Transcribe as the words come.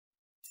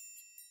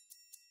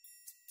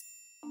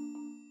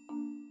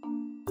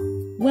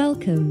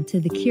Welcome to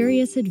the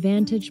Curious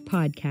Advantage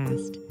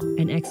podcast,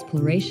 an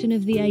exploration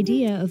of the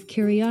idea of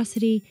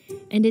curiosity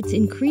and its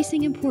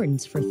increasing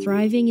importance for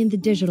thriving in the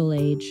digital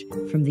age,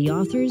 from the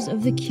authors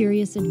of The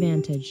Curious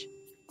Advantage.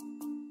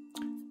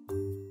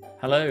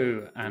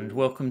 Hello, and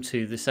welcome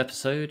to this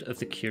episode of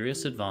the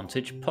Curious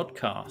Advantage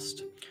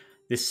podcast.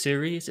 This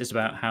series is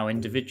about how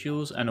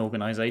individuals and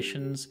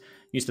organizations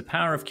use the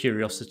power of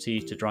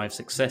curiosity to drive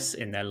success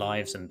in their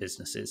lives and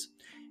businesses,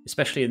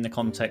 especially in the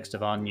context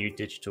of our new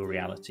digital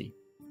reality.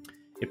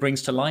 It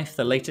brings to life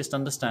the latest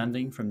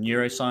understanding from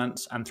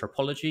neuroscience,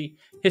 anthropology,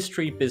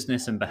 history,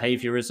 business, and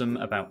behaviourism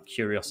about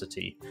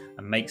curiosity,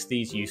 and makes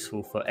these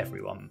useful for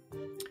everyone.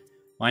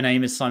 My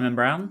name is Simon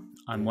Brown.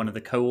 I'm one of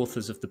the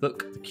co-authors of the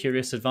book The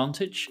Curious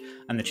Advantage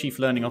and the Chief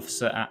Learning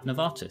Officer at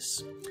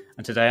Novartis.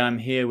 And today I'm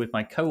here with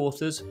my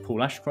co-authors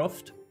Paul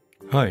Ashcroft.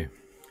 Hi.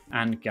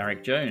 And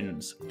Garrick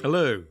Jones.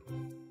 Hello.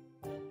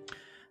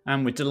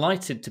 And we're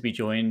delighted to be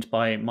joined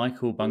by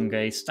Michael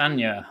Bungay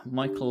Stanier.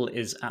 Michael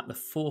is at the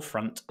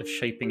forefront of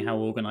shaping how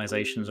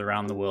organisations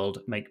around the world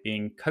make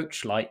being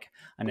coach-like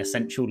an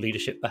essential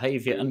leadership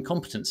behaviour and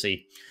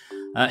competency.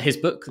 His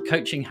book, The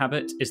Coaching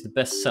Habit, is the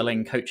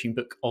best-selling coaching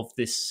book of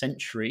this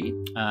century,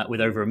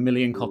 with over 1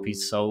 million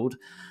copies sold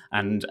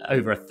and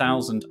over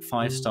 1,000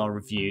 5-star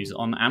reviews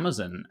on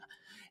Amazon.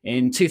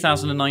 In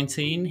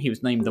 2019, he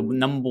was named the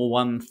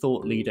 #1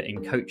 thought leader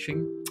in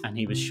coaching, and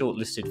he was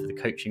shortlisted for the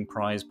Coaching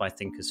Prize by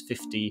Thinkers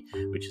 50,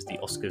 which is the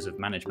Oscars of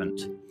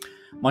management.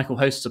 Michael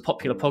hosts a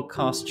popular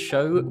podcast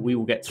show, We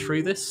Will Get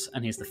Through This,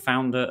 and he's the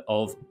founder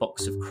of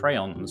Box of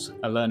Crayons,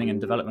 a learning and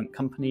development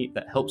company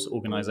that helps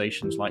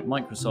organizations like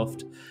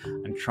Microsoft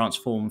and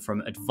transform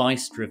from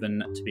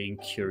advice-driven to being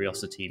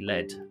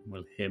curiosity-led.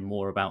 We'll hear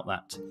more about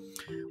that.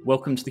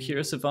 Welcome to the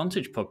Curious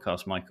Advantage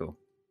podcast, Michael.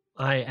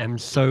 I am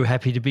so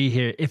happy to be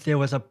here. If there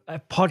was a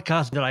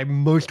podcast that I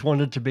most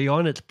wanted to be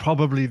on, it's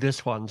probably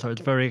this one. So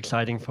it's very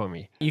exciting for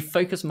me. You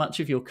focus much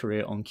of your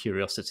career on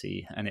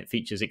curiosity, and it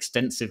features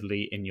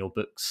extensively in your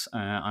books.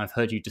 I've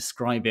heard you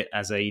describe it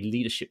as a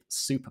leadership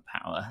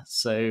superpower.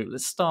 So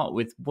let's start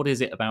with, what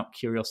is it about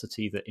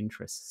curiosity that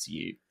interests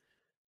you?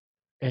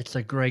 It's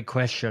a great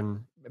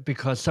question,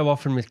 because so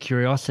often with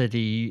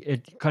curiosity,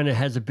 it kind of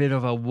has a bit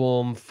of a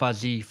warm,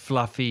 fuzzy,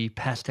 fluffy,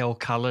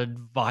 pastel-colored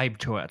vibe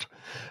to it.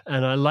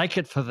 And I like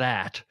it for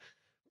that.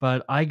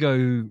 But I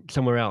go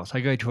somewhere else. I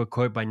go to a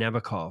quote by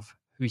Nabokov,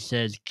 who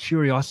says,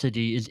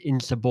 "Curiosity is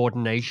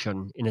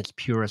insubordination in its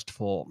purest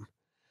form."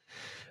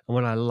 And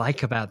what I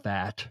like about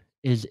that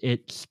is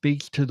it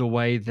speaks to the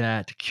way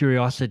that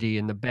curiosity,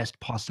 in the best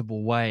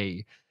possible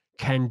way,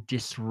 can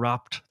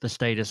disrupt the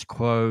status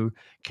quo,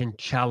 can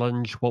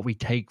challenge what we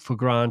take for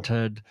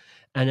granted.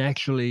 And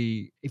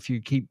actually, if you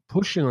keep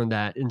pushing on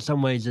that, in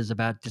some ways is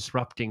about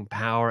disrupting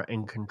power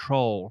and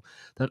control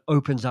that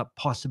opens up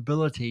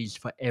possibilities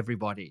for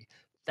everybody.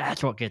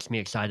 That's what gets me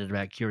excited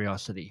about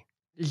curiosity.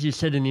 As you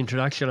said in the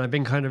introduction, I've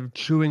been kind of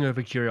chewing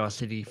over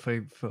curiosity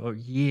for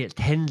years,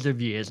 tens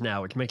of years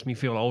now, which makes me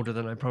feel older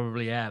than I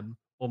probably am,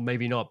 or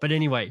maybe not. But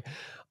anyway,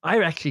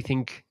 I actually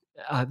think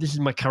this is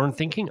my current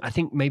thinking. I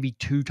think maybe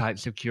two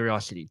types of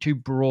curiosity, two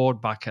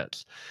broad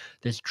buckets.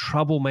 There's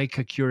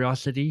troublemaker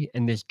curiosity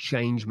and there's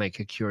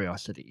changemaker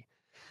curiosity.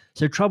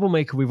 So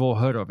troublemaker, we've all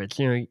heard of. It's,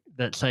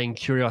 that saying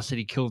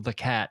curiosity killed the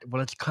cat.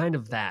 Well, it's kind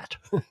of that.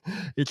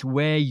 It's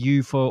where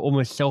you, for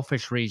almost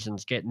selfish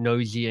reasons, get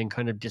nosy and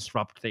kind of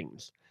disrupt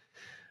things.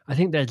 I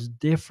think that's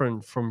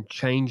different from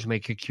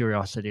changemaker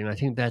curiosity. And I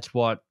think that's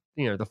what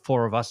the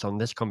four of us on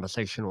this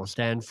conversation will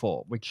stand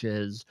for, which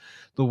is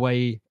the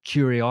way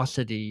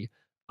curiosity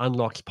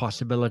unlocks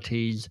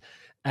possibilities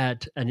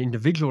at an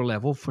individual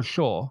level, for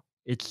sure.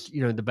 It's,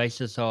 the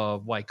basis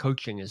of why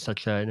coaching is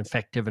such an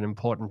effective and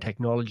important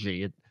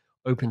technology. It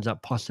opens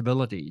up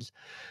possibilities.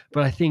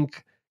 But I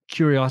think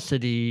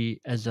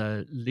curiosity as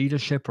a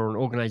leadership or an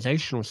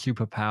organizational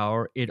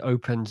superpower, it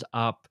opens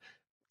up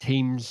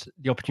teams,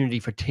 the opportunity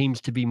for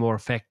teams to be more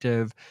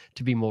effective,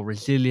 to be more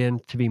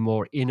resilient, to be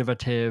more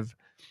innovative.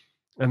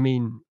 I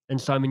mean,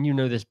 and Simon, you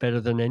know this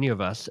better than any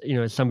of us,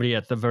 as somebody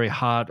at the very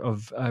heart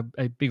of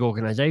a big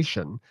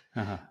organization.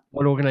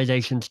 What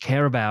organizations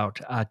care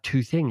about are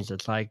two things.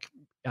 It's like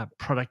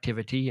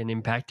productivity and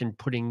impact and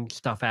putting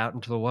stuff out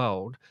into the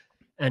world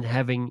and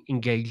having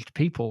engaged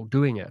people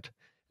doing it.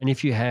 And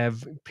if you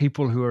have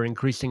people who are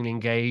increasingly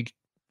engaged,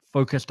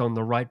 focused on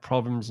the right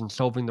problems and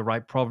solving the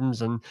right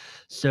problems and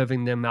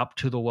serving them up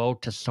to the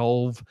world to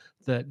solve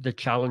the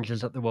challenges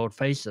that the world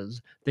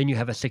faces, then you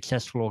have a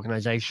successful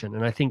organization.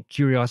 And I think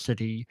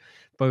curiosity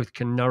both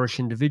can nourish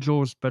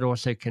individuals, but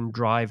also can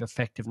drive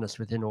effectiveness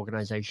within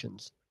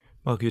organizations.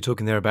 Mark, you're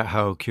talking there about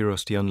how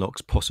curiosity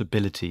unlocks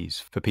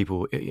possibilities for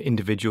people,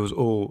 individuals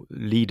or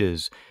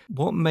leaders.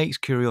 What makes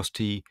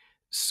curiosity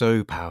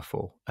so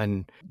powerful,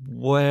 and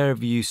where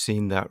have you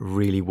seen that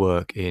really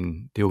work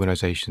in the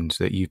organizations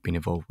that you've been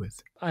involved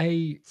with?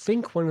 I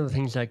think one of the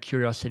things that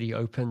curiosity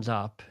opens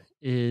up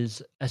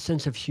is a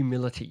sense of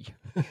humility.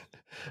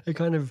 It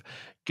kind of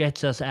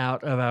gets us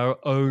out of our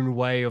own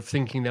way of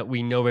thinking that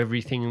we know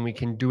everything and we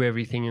can do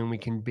everything and we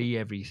can be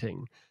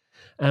everything.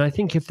 And I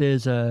think if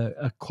there's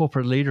a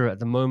corporate leader at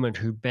the moment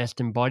who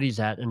best embodies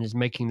that and is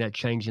making that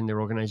change in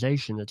their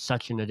organization, it's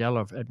Satya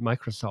Nadella at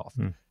Microsoft.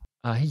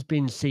 Mm. He's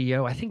been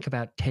CEO, I think,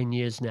 about 10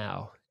 years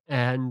now.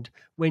 And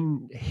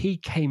when he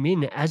came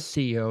in as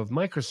CEO of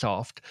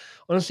Microsoft,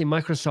 honestly,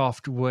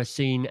 Microsoft were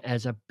seen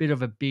as a bit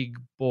of a big,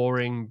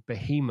 boring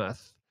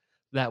behemoth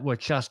that were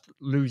just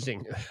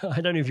losing.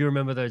 I don't know if you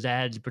remember those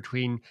ads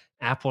between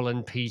Apple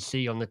and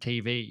PC on the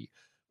TV,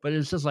 but it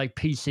was just like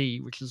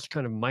PC, which is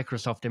kind of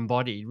Microsoft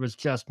embodied, was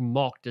just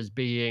mocked as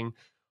being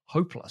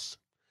hopeless.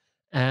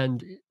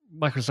 And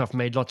Microsoft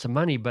made lots of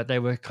money, but they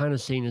were kind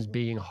of seen as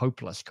being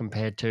hopeless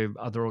compared to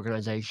other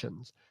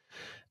organizations.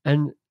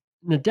 And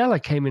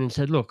Nadella came in and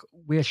said, look,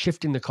 we're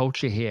shifting the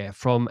culture here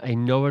from a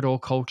know-it-all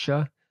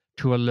culture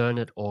to a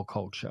learn-it-all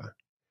culture.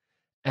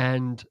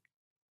 And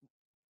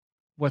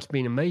what's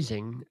been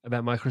amazing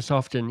about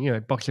Microsoft and,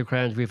 at Box of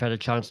Crayons, we've had a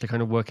chance to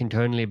kind of work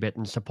internally a bit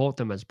and support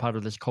them as part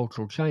of this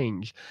cultural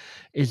change,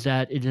 is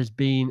that it has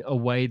been a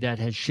way that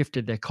has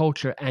shifted their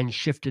culture and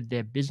shifted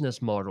their business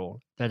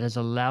model that has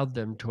allowed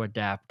them to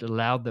adapt,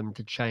 allowed them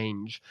to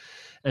change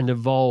and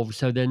evolve.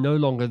 So they're no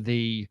longer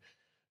the,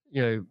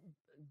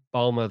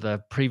 Balmer,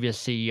 the previous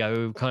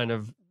CEO, kind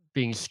of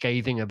being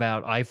scathing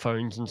about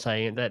iPhones and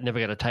saying that never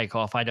going to take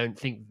off. I don't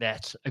think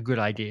that's a good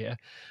idea.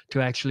 To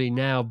actually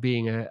now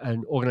being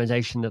an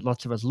organization that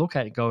lots of us look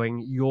at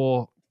going,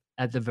 you're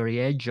at the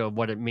very edge of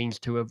what it means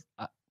to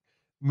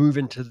move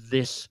into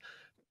the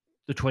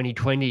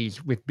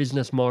 2020s with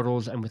business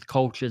models and with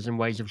cultures and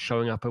ways of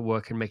showing up at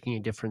work and making a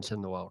difference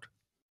in the world.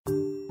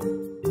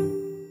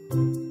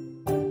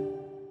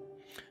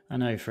 I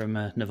know from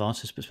a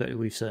Novartis perspective,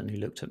 we've certainly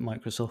looked at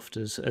Microsoft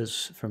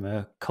as from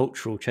a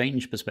cultural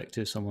change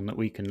perspective, someone that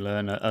we can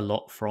learn a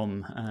lot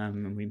from.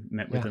 And we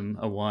met with them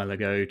a while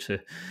ago to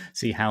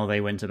see how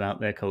they went about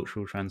their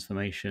cultural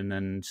transformation,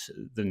 and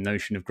the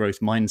notion of growth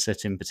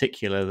mindset in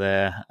particular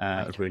there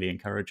are really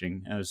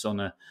encouraging. I was on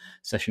a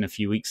session a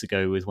few weeks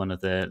ago with one of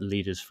their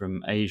leaders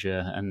from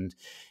Asia, and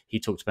he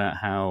talked about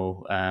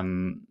how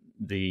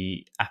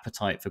the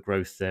appetite for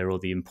growth there, or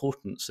the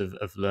importance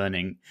of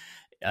learning,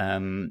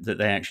 that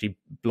they actually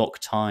block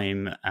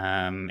time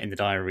in the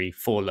diary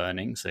for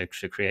learning, so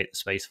to create the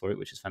space for it,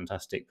 which is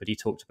fantastic. But he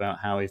talked about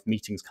how if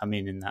meetings come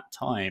in that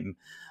time,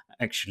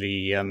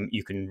 actually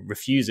you can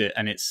refuse it,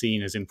 and it's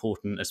seen as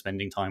important as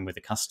spending time with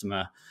a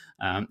customer,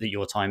 that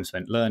your time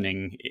spent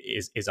learning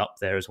is up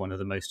there as one of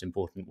the most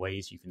important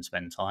ways you can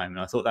spend time. And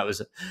I thought that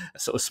was a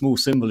sort of small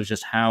symbol of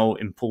just how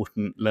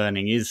important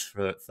learning is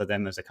for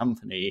them as a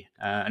company.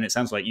 And it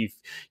sounds like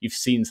you've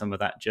seen some of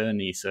that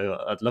journey, so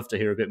I'd love to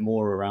hear a bit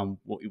more around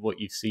what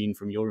you've seen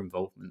from your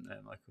involvement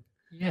there, Michael.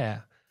 Yeah.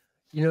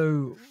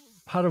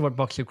 Part of what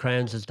Box of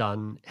Crayons has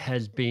done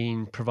has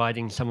been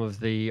providing some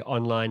of the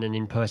online and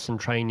in-person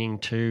training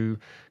to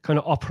kind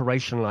of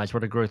operationalize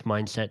what a growth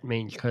mindset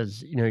means.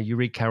 Because, you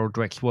read Carol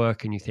Dweck's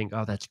work and you think,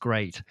 oh, that's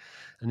great.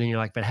 And then you're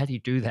like, but how do you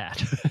do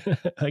that?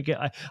 I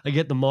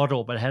get the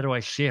model, but how do I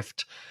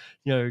shift,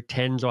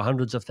 tens or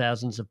hundreds of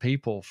thousands of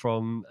people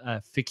from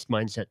a fixed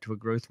mindset to a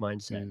growth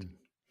mindset?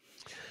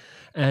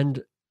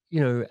 And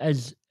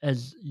as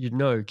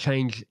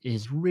change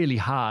is really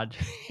hard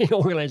in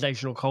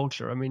organizational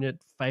culture. I mean, it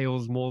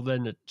fails more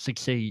than it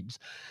succeeds.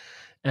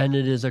 And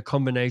it is a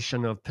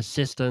combination of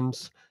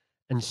persistence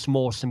and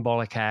small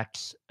symbolic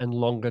acts and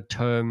longer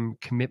term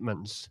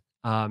commitments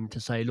to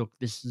say, look,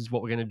 this is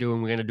what we're going to do,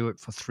 and we're going to do it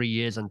for 3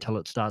 years until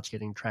it starts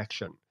getting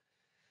traction.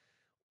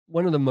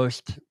 One of the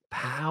most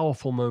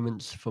powerful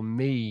moments for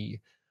me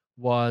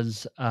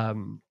was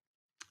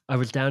I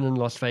was down in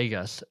Las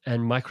Vegas,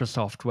 and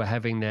Microsoft were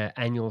having their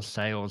annual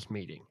sales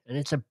meeting. And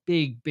it's a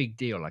big, big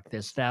deal. Like,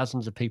 there's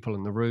thousands of people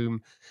in the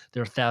room.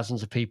 There are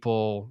thousands of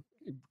people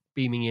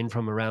beaming in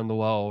from around the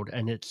world.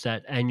 And it's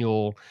that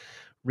annual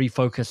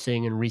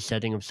refocusing and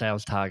resetting of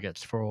sales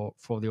targets for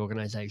the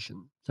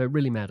organization. So it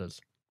really matters.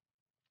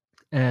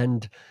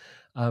 And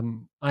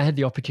I had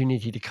the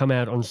opportunity to come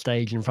out on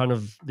stage in front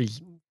of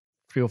these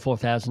 3,000 or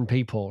 4,000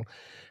 people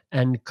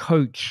and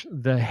coach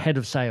the head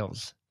of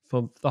sales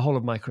for the whole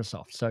of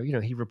Microsoft. So,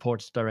 he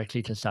reports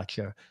directly to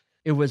Satya.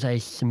 It was a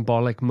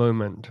symbolic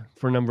moment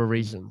for a number of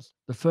reasons.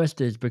 The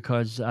first is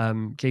because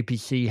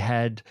JPC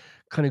had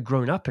kind of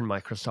grown up in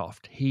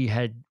Microsoft. He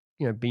had,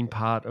 been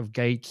part of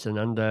Gates and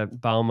under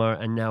Balmer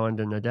and now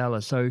under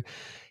Nadella. So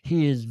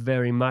he is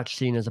very much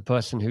seen as a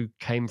person who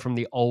came from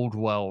the old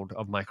world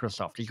of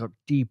Microsoft. He's got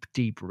deep,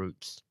 deep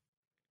roots.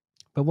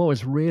 But what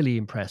was really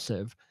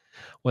impressive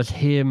was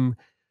him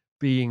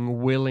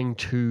being willing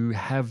to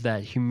have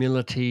that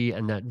humility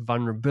and that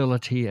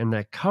vulnerability and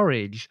that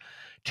courage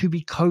to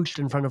be coached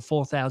in front of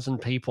 4,000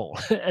 people.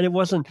 And it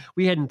wasn't,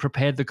 we hadn't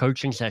prepared the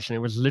coaching session. It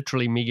was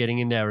literally me getting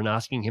in there and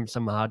asking him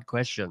some hard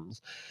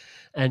questions,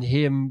 and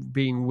him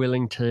being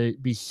willing to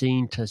be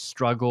seen to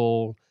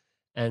struggle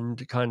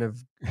and kind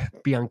of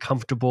be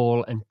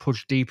uncomfortable and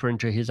push deeper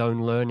into his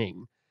own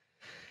learning.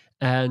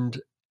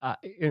 And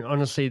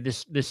honestly,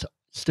 this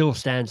still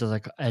stands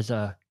as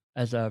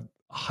a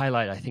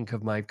highlight, I think,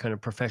 of my kind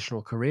of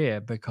professional career,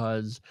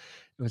 because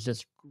it was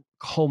this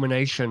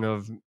culmination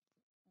of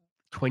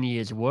 20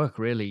 years of work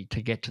really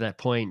to get to that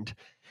point.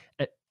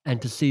 And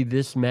to see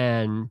this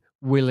man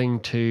willing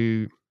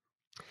to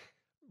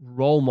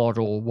role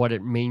model what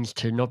it means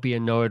to not be a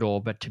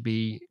know-it-all, but to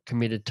be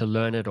committed to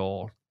learn it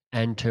all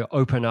and to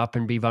open up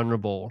and be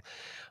vulnerable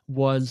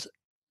was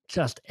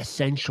just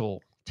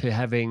essential to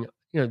having,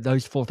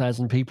 those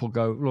 4,000 people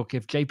go, look,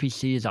 if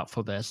JPC is up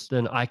for this,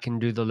 then I can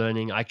do the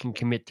learning. I can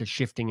commit to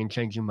shifting and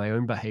changing my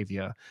own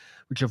behavior,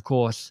 which of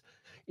course,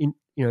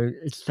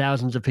 it's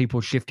thousands of people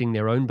shifting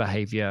their own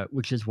behavior,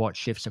 which is what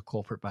shifts a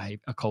corporate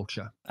behavior, a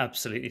culture.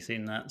 Absolutely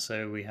seen that.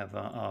 So we have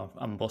our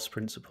unboss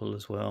principle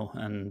as well.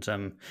 And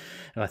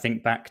I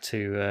think back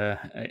to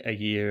a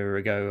year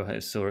ago, I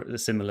saw a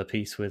similar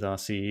piece with our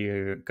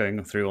CEO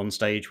going through on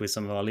stage with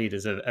some of our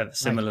leaders, a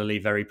similarly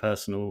very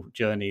personal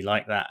journey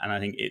like that. And I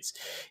think it's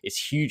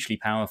hugely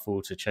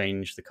powerful to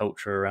change the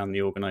culture around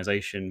the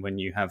organization when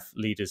you have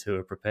leaders who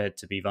are prepared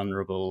to be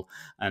vulnerable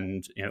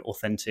and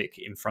authentic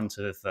in front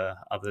of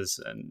others.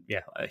 And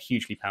a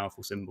hugely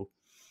powerful symbol.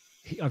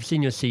 I've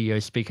seen your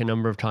CEO speak a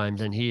number of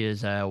times, and he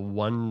is a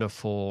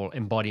wonderful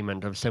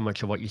embodiment of so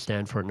much of what you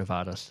stand for at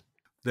Novartis.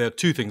 There are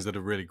two things that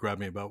have really grabbed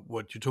me about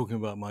what you're talking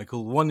about,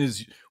 Michael. One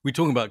is we're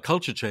talking about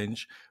culture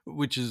change,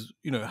 which is,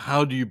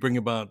 how do you bring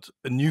about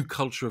a new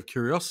culture of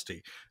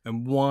curiosity,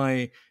 and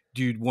why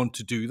do you want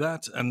to do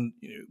that? And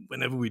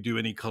whenever we do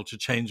any culture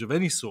change of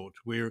any sort,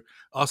 we're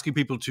asking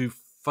people to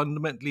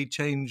fundamentally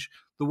change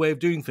the way of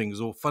doing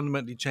things, or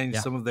fundamentally change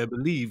some of their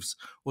beliefs,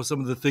 or some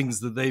of the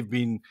things that they've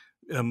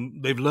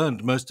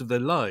learned most of their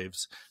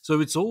lives. So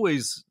it's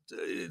always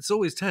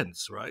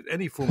tense, right?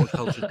 Any form of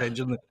culture change,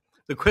 and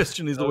the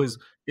question is always,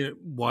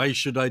 why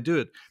should I do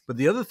it? But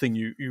the other thing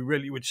you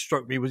really, which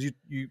struck me, was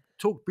you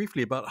talked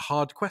briefly about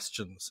hard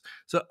questions.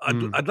 So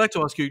I'd like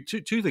to ask you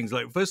two things.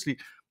 Like, firstly,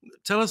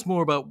 tell us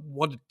more about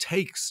what it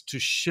takes to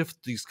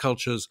shift these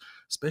cultures,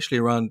 especially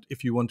around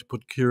if you want to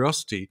put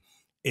curiosity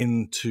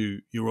into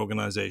your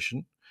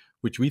organization,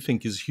 which we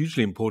think is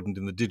hugely important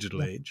in the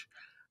digital age.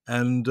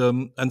 And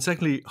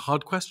secondly,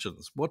 hard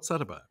questions. What's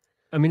that about?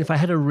 I mean, if I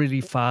had a really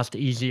fast,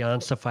 easy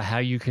answer for how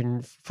you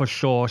can for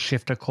sure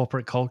shift a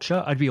corporate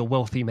culture, I'd be a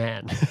wealthy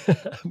man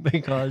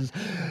because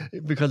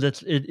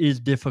it is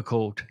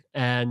difficult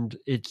and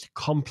it's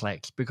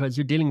complex because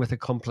you're dealing with a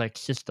complex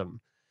system.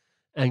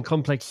 And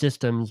complex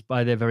systems,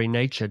 by their very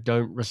nature,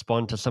 don't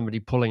respond to somebody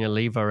pulling a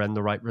lever and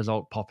the right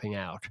result popping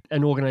out.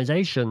 And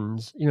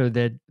organizations,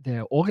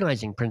 their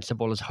organizing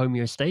principle is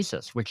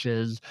homeostasis, which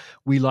is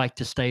we like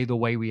to stay the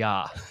way we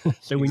are.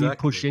 So when you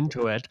push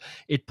into it,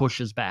 it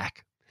pushes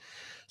back.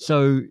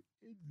 So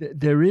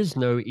there is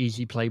no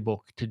easy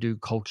playbook to do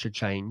culture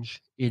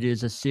change. It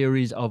is a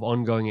series of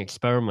ongoing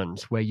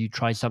experiments where you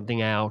try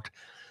something out.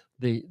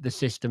 The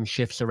system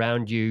shifts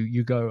around you.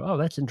 You go, oh,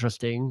 that's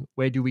interesting.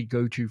 Where do we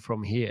go to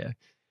from here?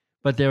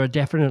 But there are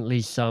definitely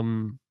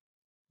some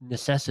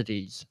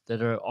necessities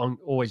that are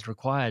always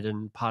required.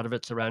 And part of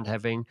it's around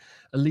having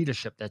a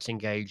leadership that's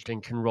engaged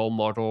and can role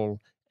model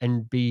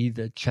and be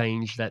the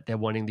change that they're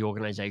wanting the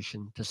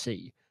organization to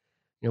see.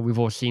 We've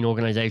all seen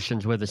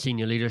organizations where the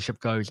senior leadership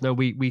goes, no,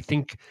 we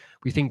think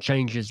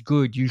change is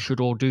good. You should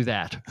all do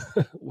that.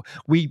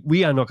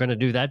 we are not going to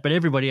do that, but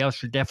everybody else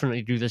should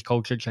definitely do this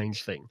culture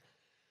change thing.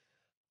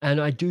 And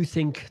I do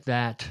think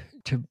that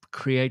to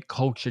create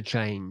culture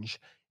change,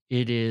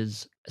 it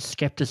is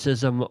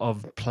skepticism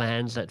of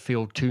plans that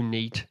feel too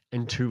neat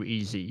and too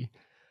easy,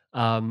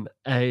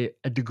 a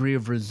degree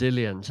of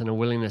resilience and a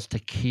willingness to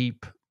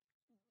keep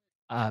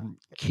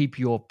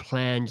your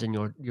plans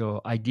and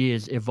your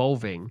ideas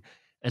evolving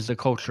as the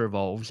culture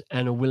evolves,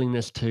 and a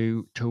willingness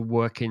to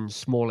work in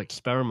small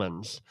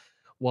experiments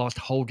whilst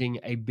holding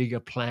a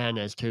bigger plan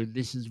as to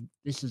this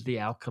is the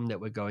outcome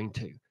that we're going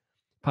to.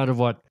 Part of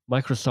what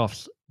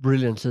Microsoft's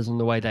brilliance is in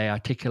the way they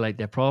articulate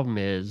their problem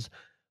is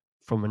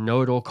from a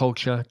know-it-all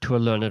culture to a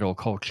learn-it-all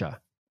culture.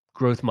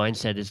 Growth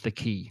mindset is the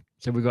key.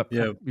 So we've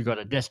got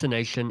a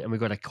destination and we've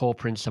got a core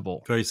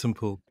principle. Very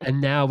simple. And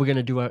now we're going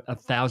to do a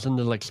 1,000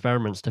 little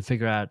experiments to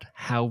figure out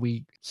how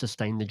we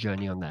sustain the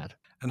journey on that.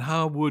 And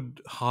how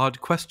would hard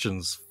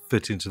questions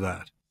fit into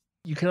that?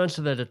 You can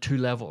answer that at two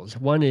levels.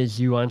 One is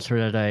you answer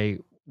it at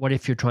what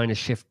if you're trying to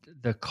shift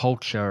the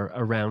culture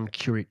around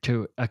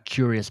to a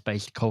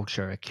curious-based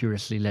culture, a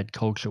curiously led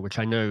culture, which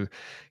I know,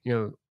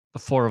 the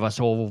four of us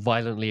all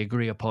violently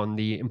agree upon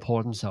the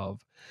importance of.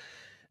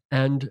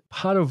 And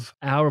part of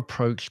our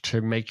approach to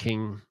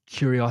making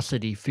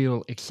curiosity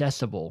feel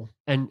accessible,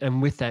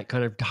 and with that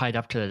kind of tied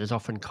up to that is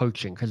often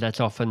coaching, because that's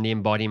often the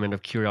embodiment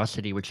of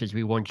curiosity, which is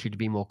we want you to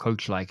be more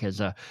coach-like as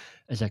a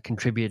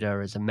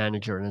contributor, as a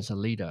manager, and as a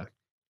leader.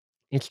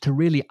 It's to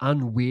really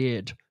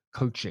unweird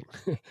coaching,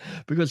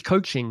 because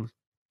coaching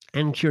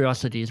and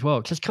curiosity as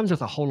well just comes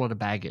with a whole lot of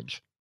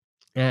baggage.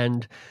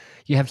 And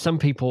you have some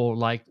people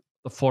like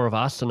the four of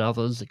us and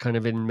others kind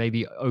of in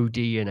maybe OD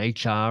and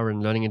HR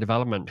and learning and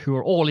development who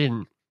are all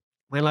in.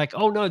 We're like,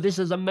 oh no, this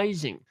is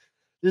amazing.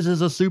 This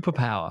is a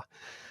superpower.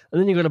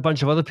 And then you've got a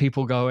bunch of other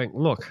people going,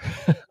 look,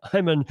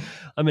 I'm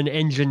an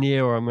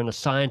engineer, or I'm a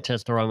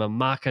scientist, or I'm a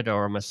marketer,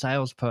 or I'm a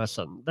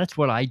salesperson. That's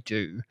what I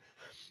do.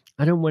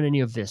 I don't want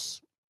any of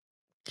this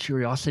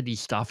curiosity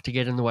stuff to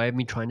get in the way of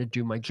me trying to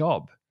do my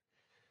job.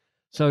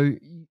 So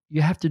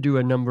you have to do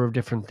a number of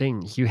different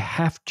things. You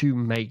have to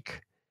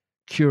make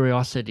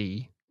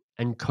curiosity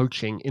and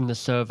coaching in the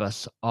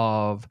service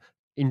of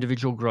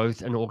individual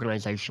growth and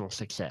organizational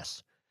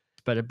success.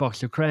 But at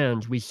Box of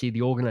Crayons, we see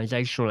the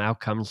organizational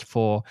outcomes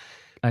for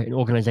an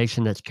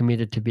organization that's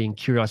committed to being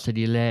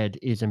curiosity-led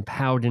is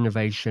empowered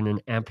innovation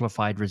and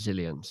amplified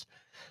resilience.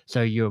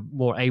 So you're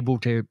more able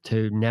to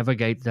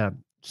navigate the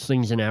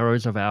slings and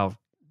arrows of our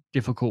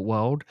difficult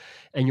world,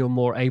 and you're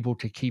more able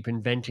to keep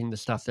inventing the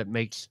stuff that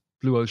makes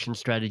blue ocean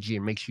strategy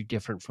and makes you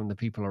different from the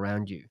people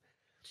around you.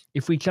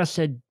 If we just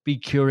said be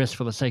curious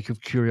for the sake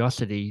of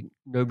curiosity,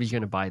 nobody's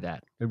going to buy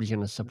that. Nobody's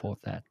going to support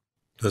that.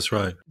 That's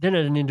right. Then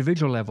at an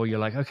individual level, you're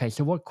like, okay,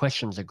 so what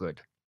questions are good?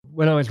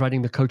 When I was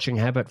writing The Coaching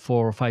Habit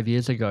 4 or 5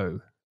 years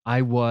ago,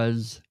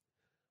 I'd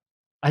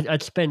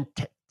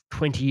spent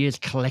 20 years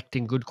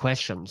collecting good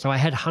questions. So I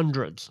had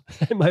hundreds.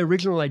 My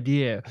original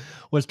idea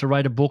was to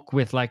write a book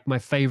with like my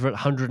favorite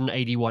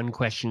 181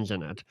 questions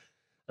in it.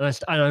 And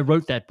I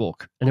wrote that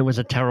book, and it was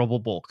a terrible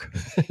book.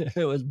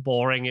 It was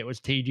boring. It was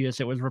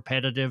tedious. It was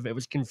repetitive. It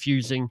was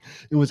confusing.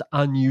 It was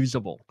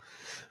unusable.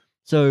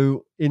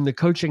 So in The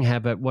Coaching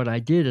Habit, what I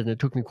did, and it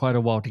took me quite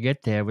a while to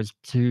get there, was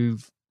to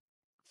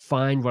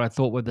find what I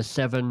thought were the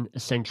 7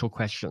 essential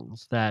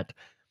questions that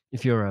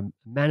if you're a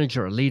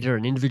manager, a leader,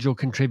 an individual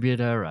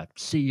contributor, a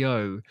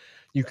CEO,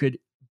 you could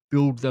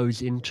build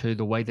those into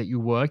the way that you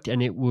worked,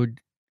 and it would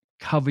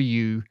cover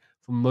you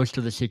for most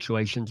of the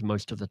situations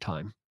most of the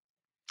time.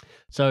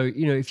 So,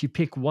 if you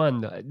pick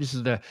one, this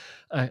is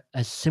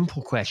a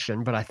simple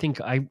question, but I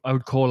think I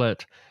would call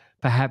it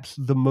perhaps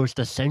the most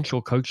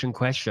essential coaching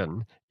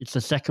question. It's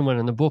the second one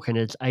in the book, and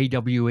it's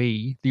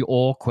AWE, the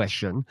or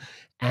question,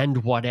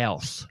 and what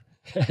else?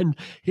 And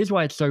here's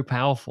why it's so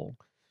powerful.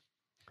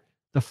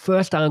 The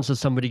first answer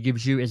somebody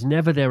gives you is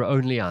never their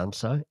only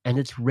answer, and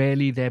it's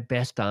rarely their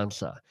best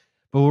answer.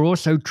 But we're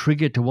also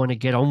triggered to want to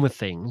get on with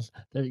things.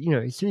 That,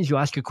 as soon as you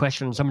ask a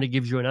question and somebody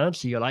gives you an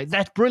answer, you're like,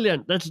 that's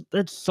brilliant. Let's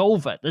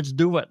solve it. Let's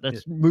do it.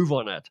 Let's move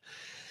on it.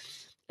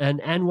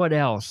 And what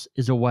else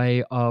is a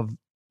way of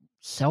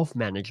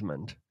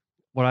self-management,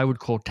 what I would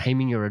call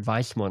taming your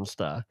advice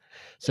monster,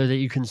 so that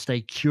you can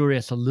stay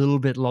curious a little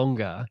bit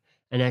longer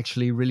and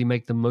actually really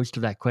make the most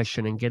of that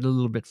question and get a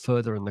little bit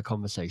further in the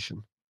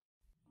conversation.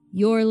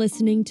 You're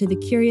listening to the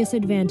Curious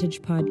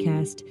Advantage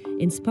podcast,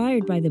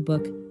 inspired by the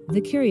book The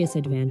Curious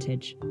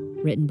Advantage,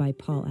 written by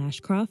Paul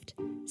Ashcroft,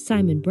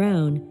 Simon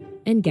Brown,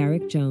 and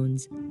Garrick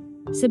Jones.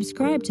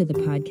 Subscribe to the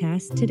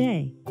podcast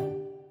today.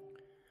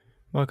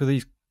 Michael,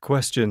 these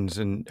questions,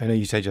 and I know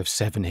you said you have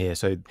 7 here,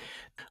 so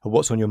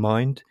what's on your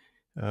mind?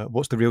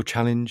 What's the real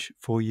challenge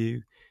for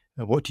you?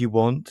 What do you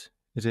want?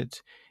 Is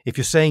it, if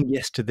you're saying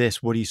yes to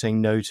this, what are you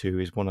saying no to,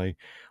 is one I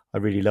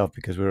really love,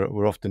 because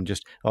we're often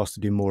just asked to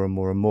do more and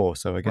more and more.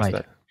 So I guess Right.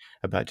 that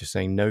about just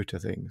saying no to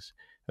things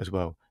as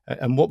well.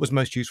 And what was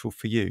most useful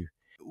for you?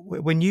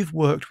 When you've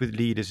worked with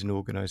leaders in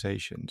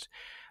organizations,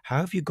 how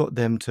have you got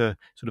them to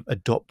sort of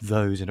adopt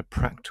those in a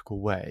practical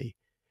way,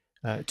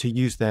 to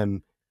use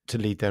them to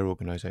lead their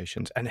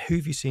organizations? And who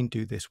have you seen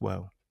do this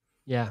well?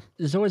 Yeah,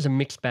 there's always a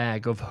mixed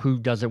bag of who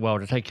does it well,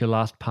 to take your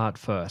last part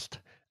first.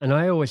 And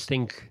I always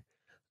think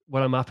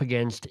what I'm up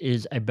against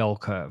is a bell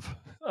curve.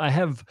 I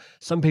have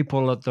some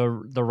people at the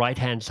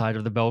right-hand side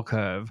of the bell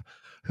curve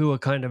who are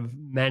kind of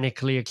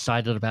manically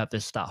excited about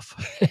this stuff.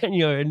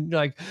 And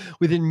like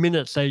within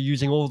minutes, they're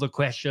using all the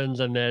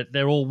questions and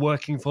they're all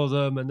working for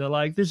them. And they're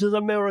like, this is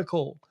a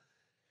miracle.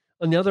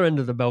 On the other end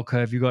of the bell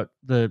curve, you've got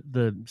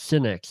the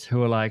cynics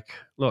who are like,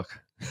 look,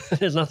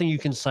 there's nothing you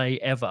can say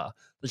ever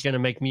that's going to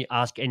make me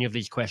ask any of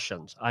these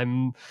questions.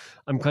 I'm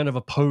kind of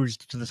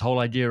opposed to this whole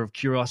idea of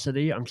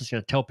curiosity. I'm just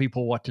going to tell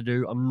people what to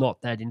do. I'm not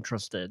that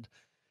interested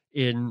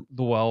in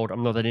the world.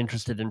 I'm not that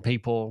interested in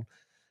people.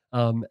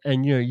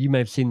 And you may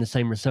have seen the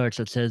same research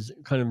that says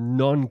kind of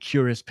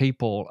non-curious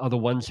people are the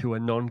ones who are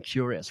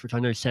non-curious, which I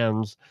know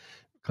sounds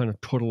kind of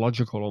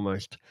tautological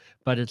almost,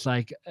 but it's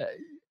like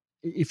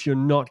if you're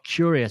not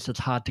curious, it's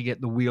hard to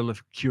get the wheel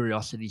of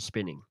curiosity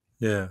spinning.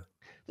 Yeah.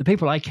 The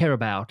people I care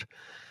about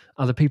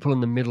are the people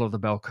in the middle of the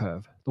bell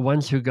curve, the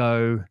ones who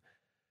go,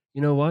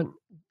 you know what,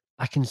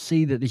 I can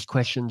see that these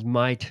questions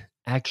might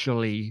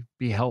actually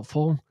be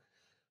helpful,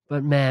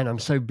 but man, I'm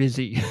so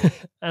busy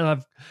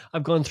and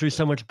I've gone through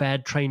so much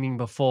bad training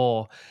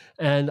before,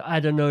 and I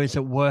don't know, is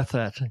it worth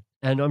it?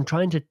 And I'm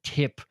trying to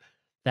tip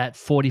that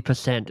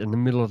 40% in the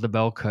middle of the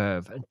bell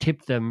curve and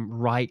tip them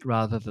right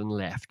rather than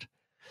left,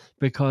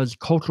 because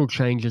cultural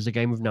change is a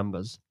game of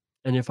numbers.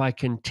 And if I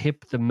can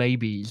tip the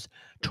maybes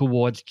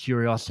towards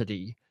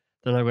curiosity,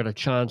 then I've got a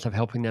chance of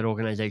helping that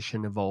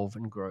organization evolve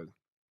and grow.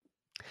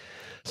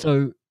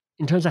 So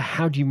in terms of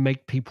how do you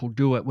make people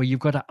do it, well, you've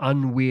got to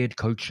unweird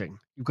coaching.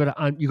 You've got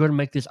to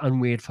make this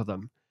unweird for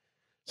them.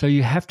 So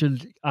you have to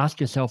ask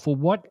yourself, well,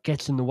 what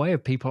gets in the way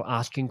of people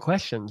asking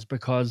questions?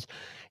 Because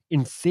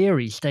in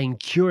theory, staying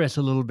curious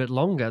a little bit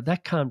longer,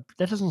 that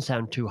doesn't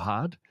sound too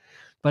hard,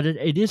 but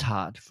it is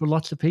hard for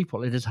lots of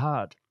people. It is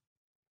hard.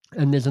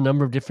 And there's a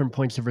number of different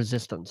points of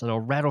resistance, and I'll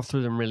rattle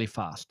through them really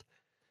fast.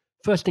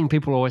 first thing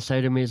people always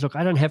say to me is, look,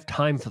 I don't have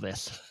time for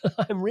this.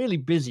 I'm really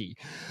busy.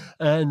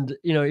 And,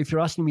 if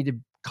you're asking me to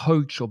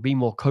coach or be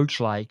more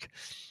coach-like,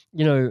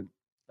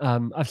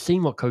 I've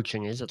seen what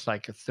coaching is. It's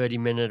like a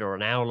 30-minute or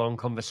an hour-long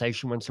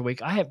conversation once a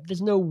week.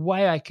 There's no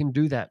way I can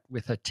do that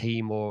with a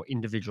team or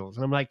individuals.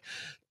 And I'm like,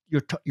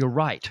 you're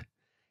right.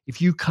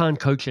 If you can't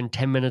coach in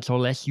 10 minutes or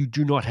less, you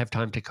do not have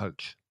time to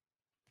coach.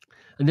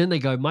 And then they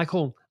go,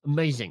 Michael,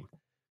 amazing.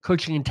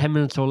 Coaching in 10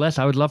 minutes or less,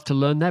 I would love to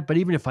learn that. But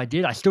even if I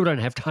did, I still don't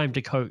have time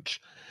to coach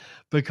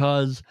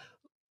because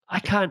I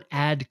can't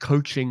add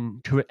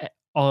coaching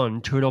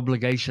on to an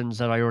obligations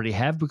that I already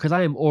have because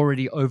I am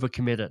already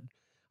overcommitted.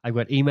 I've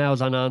got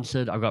emails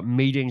unanswered. I've got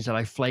meetings that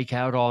I flake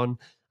out on.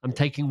 I'm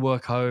taking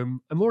work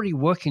home. I'm already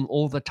working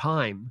all the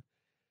time.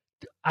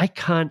 I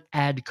can't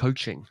add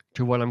coaching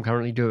to what I'm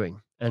currently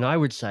doing. And I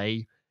would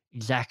say,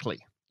 exactly,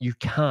 you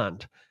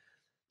can't.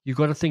 You've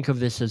got to think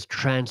of this as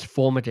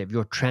transformative.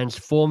 You're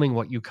transforming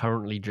what you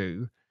currently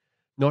do,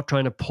 not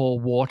trying to pour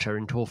water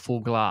into a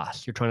full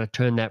glass. You're trying to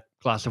turn that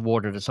glass of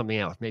water into something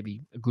else,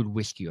 maybe a good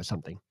whiskey or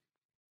something.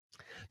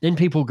 Then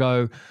people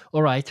go,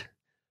 all right,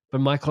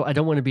 but Michael, I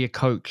don't want to be a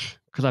coach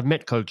because I've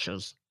met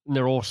coaches and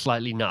they're all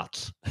slightly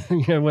nuts.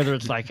 Whether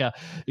it's like a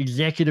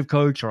executive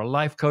coach or a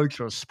life coach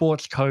or a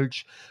sports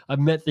coach, I've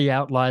met the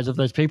outliers of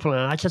those people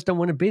and I just don't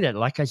want to be that.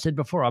 Like I said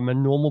before, I'm a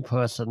normal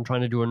person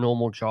trying to do a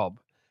normal job.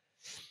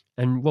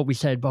 And what we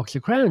say at Box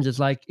of Crayons is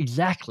like,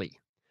 exactly.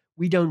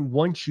 We don't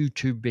want you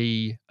to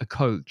be a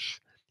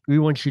coach. We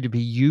want you to be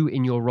you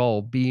in your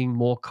role, being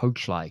more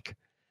coach-like.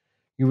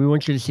 We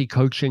want you to see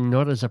coaching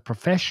not as a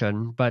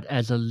profession, but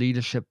as a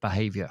leadership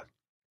behavior.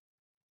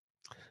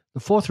 The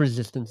fourth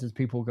resistance is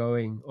people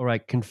going, all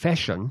right,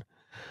 confession.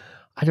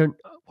 What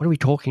are we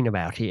talking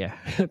about here?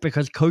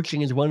 Because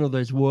coaching is one of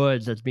those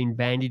words that's been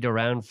bandied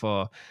around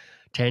for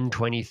 10,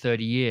 20,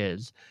 30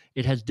 years.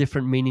 It has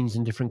different meanings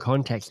in different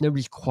contexts.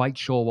 Nobody's quite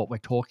sure what we're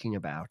talking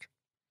about.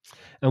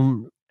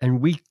 And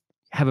we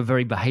have a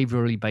very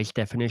behaviorally based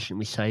definition.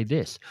 We say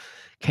this: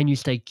 can you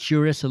stay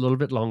curious a little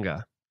bit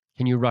longer?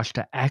 Can you rush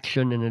to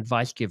action and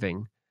advice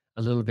giving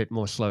a little bit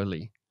more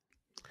slowly?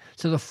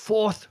 So the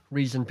fourth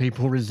reason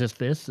people resist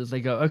this is they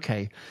go,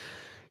 okay,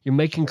 you're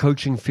making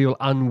coaching feel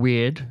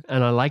unweird,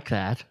 and I like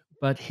that.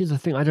 But here's the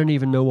thing, I don't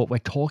even know what we're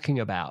talking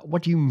about.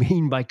 What do you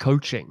mean by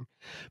coaching?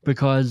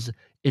 Because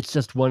it's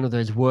just one of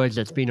those words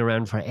that's been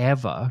around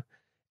forever,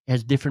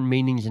 has different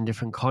meanings in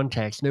different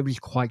contexts. Nobody's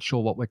quite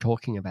sure what we're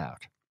talking about.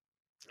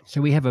 So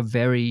we have a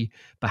very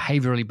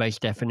behaviorally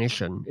based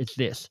definition. It's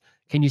this: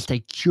 can you stay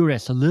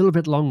curious a little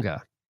bit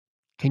longer?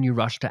 Can you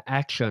rush to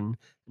action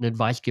and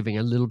advice giving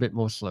a little bit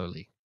more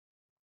slowly?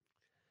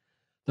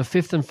 The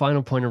fifth and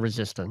final point of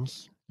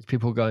resistance is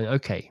people going,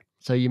 okay,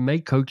 so you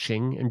make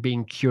coaching and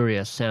being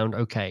curious sound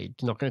okay.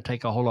 It's not going to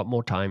take a whole lot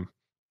more time.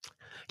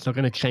 It's not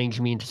going to change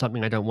me into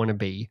something I don't want to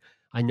be.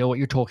 I know what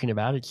you're talking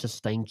about. It's just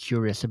staying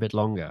curious a bit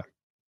longer.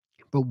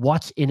 But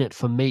what's in it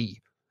for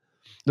me?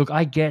 Look,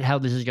 I get how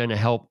this is going to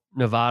help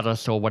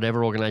Novartis or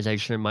whatever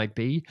organization it might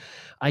be.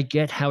 I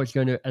get how it's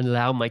going to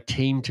allow my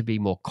team to be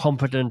more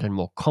competent and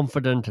more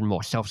confident and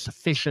more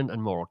self-sufficient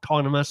and more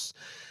autonomous.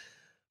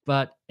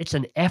 But it's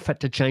an effort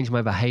to change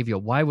my behavior.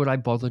 Why would I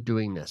bother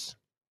doing this?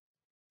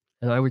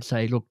 And I would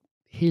say, look,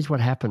 here's what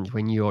happens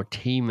when your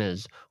team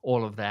is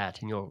all of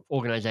that and your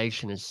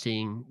organization is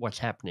seeing what's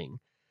happening.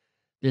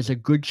 There's a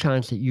good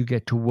chance that you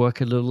get to work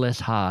a little less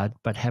hard,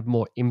 but have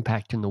more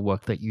impact in the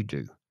work that you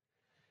do.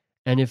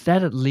 And if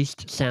that at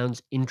least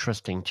sounds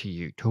interesting to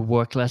you, to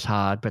work less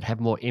hard, but have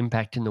more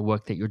impact in the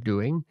work that you're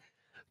doing,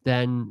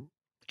 then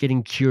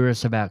getting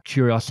curious about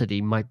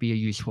curiosity might be a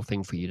useful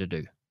thing for you to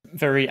do.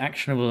 Very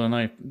actionable, and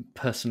I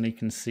personally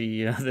can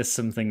see there's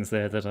some things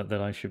there that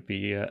I should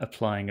be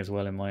applying as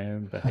well in my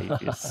own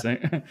behaviours. So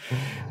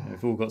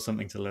we've all got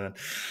something to learn.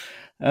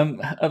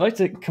 I'd like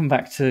to come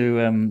back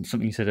to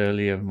something you said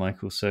earlier,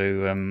 Michael.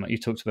 So you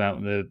talked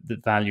about the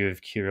value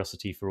of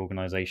curiosity for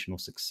organizational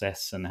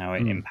success and how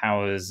it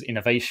empowers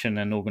innovation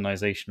and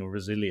organizational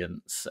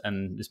resilience.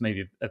 And this may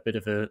be a bit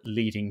of a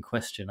leading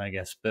question, I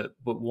guess, but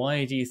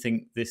why do you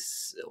think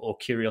this, or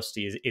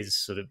curiosity is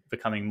sort of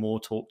becoming more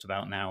talked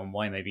about now, and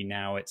why maybe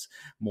now it's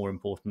more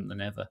important than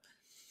ever?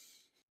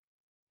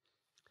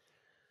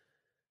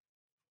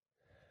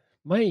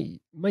 My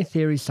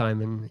theory,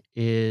 Simon,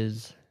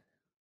 is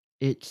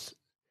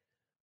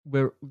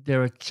there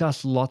are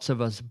just lots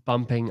of us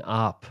bumping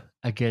up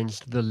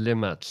against the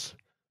limits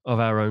of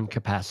our own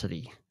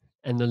capacity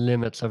and the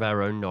limits of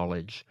our own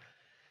knowledge.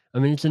 I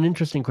mean, it's an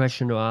interesting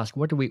question to ask.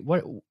 What's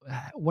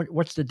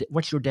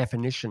your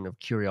definition of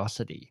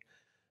curiosity?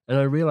 And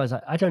I realize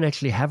I don't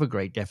actually have a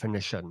great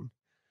definition.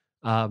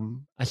 I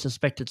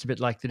suspect it's a bit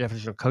like the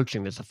definition of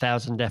coaching. There's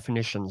 1,000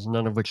 definitions,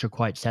 none of which are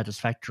quite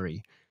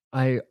satisfactory.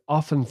 I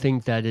often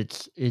think that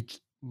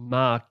it's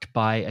marked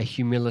by a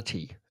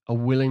humility, a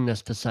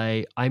willingness to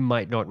say, I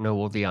might not know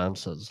all the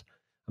answers.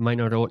 I might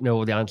not know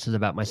all the answers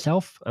about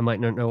myself. I might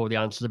not know all the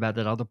answers about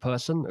that other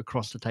person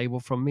across the table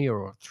from me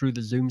or through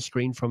the Zoom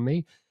screen from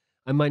me.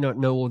 I might not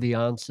know all the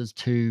answers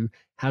to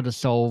how to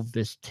solve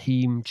this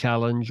team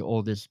challenge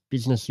or this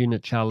business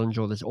unit challenge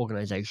or this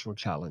organizational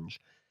challenge.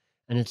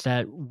 And it's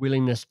that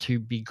willingness to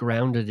be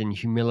grounded in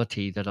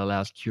humility that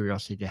allows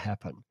curiosity to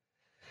happen.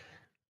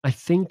 I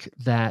think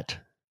that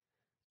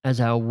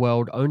as our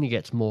world only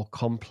gets more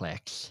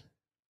complex,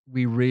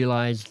 we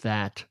realize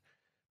that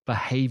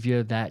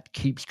behavior that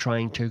keeps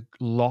trying to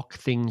lock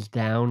things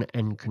down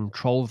and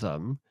control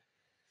them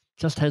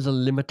just has a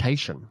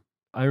limitation.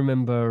 I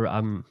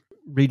remember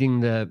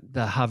reading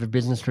the Harvard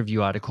Business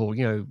Review article,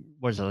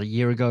 what is it, a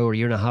year ago or a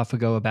year and a half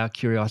ago, about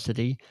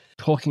curiosity,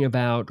 talking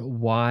about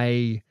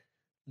why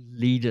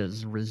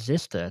leaders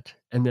resist it.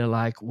 And they're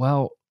like,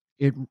 well,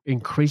 it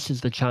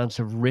increases the chance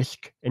of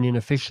risk and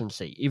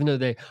inefficiency, even though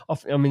they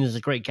often, there's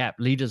a great gap.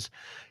 Leaders,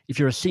 if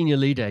you're a senior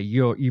leader,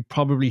 you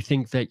probably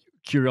think that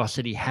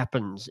curiosity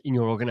happens in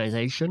your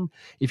organization.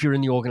 If you're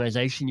in the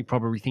organization, you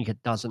probably think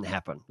it doesn't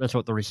happen. That's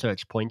what the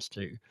research points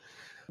to.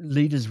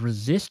 Leaders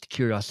resist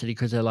curiosity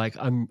because they're like,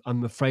 I'm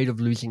afraid of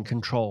losing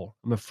control.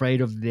 I'm afraid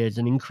of there's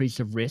an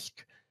increase of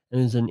risk and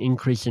there's an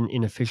increase in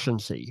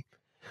inefficiency.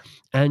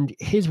 And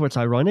here's what's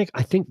ironic.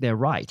 I think they're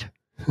right.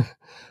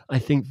 I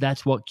think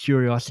that's what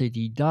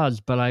curiosity does.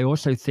 But I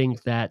also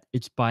think that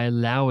it's by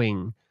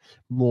allowing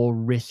more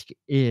risk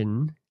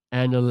in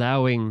and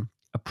allowing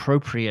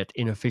appropriate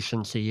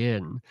inefficiency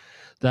in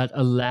that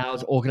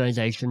allows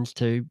organizations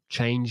to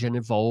change and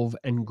evolve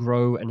and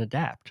grow and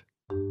adapt.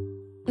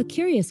 A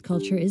curious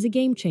culture is a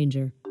game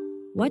changer.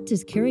 What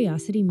does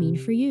curiosity mean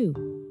for you?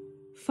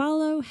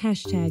 Follow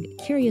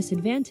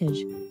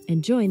 #CuriousAdvantage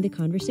and join the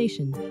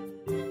conversation.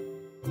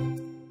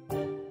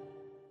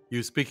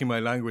 You're speaking my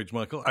language,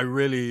 Michael. I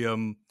really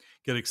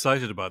get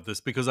excited about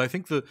this because I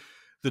think the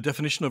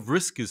definition of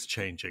risk is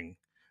changing,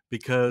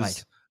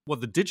 because what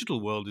the digital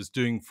world is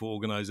doing for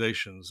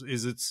organizations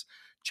is it's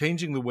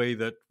changing the way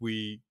that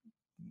we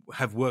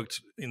have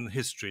worked in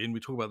history. And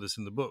we talk about this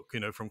in the book,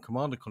 from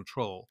command and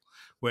control,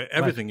 where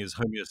everything is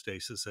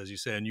homeostasis, as you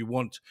say, and you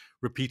want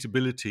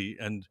repeatability.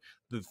 And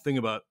the thing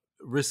about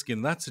risk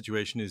in that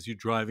situation is you're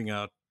driving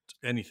out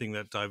anything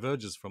that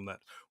diverges from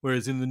that.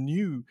 Whereas in the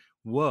new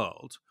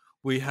world,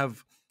 we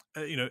have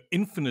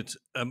infinite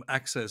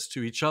access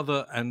to each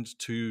other and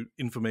to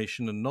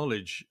information and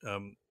knowledge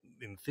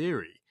in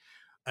theory.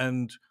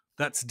 And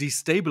that's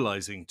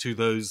destabilizing to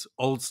those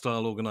old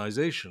style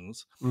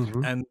organizations.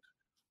 Mm-hmm. And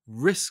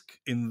risk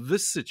in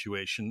this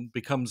situation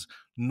becomes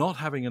not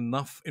having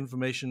enough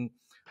information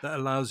that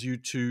allows you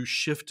to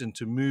shift and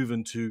to move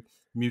and to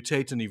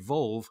mutate and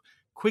evolve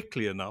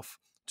quickly enough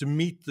to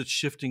meet the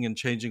shifting and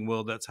changing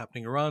world that's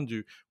happening around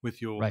you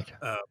with your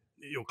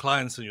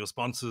clients and your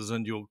sponsors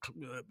and your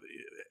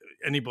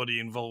anybody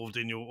involved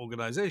in your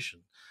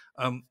organization,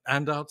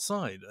 and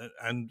outside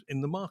and in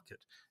the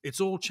market.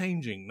 It's all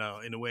changing now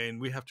in a way, and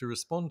we have to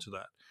respond to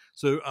that.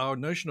 So our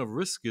notion of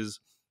risk is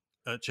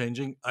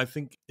changing. I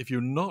think if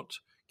you're not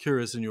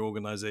curious in your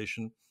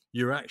organization,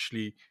 you're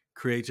actually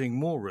creating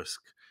more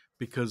risk,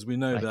 because we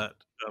know that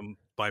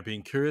by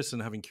being curious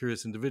and having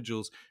curious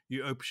individuals,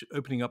 you're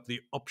opening up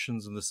the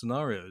options and the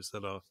scenarios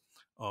that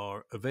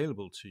are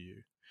available to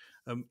you.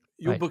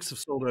 Your books have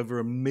sold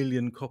over 1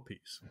 million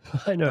copies.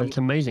 I know, it's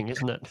amazing,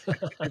 isn't it?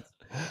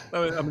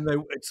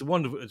 It's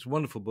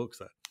wonderful books,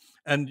 that.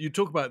 And you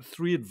talk about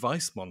 3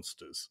 advice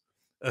monsters.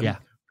 Can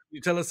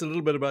you tell us a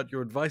little bit about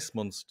your advice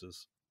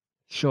monsters?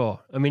 Sure.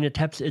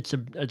 It's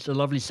a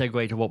lovely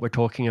segue to what we're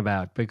talking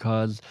about,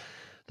 because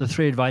the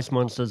 3 advice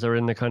monsters are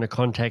in the kind of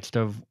context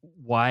of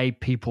why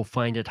people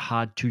find it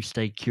hard to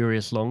stay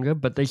curious longer,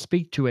 but they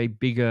speak to a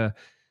bigger,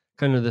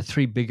 kind of the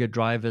 3 bigger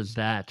drivers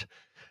that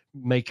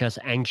make us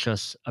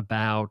anxious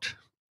about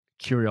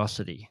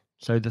curiosity.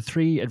 So the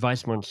 3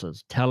 advice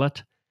monsters: tell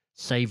it,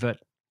 save it,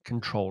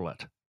 control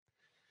it.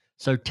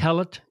 So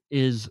tell it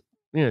is,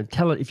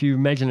 tell it, if you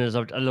imagine it as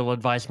a little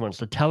advice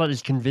monster, tell it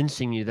is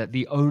convincing you that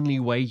the only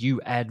way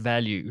you add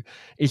value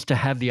is to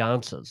have the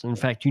answers. In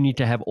fact, you need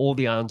to have all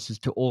the answers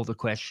to all the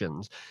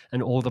questions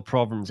and all the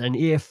problems. And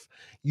if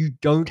you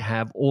don't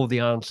have all the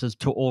answers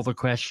to all the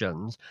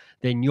questions,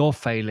 then you're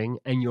failing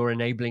and you're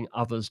enabling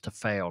others to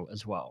fail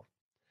as well.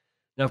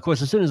 Now, of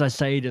course, as soon as I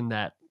say it in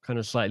that kind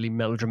of slightly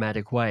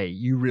melodramatic way,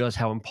 you realize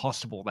how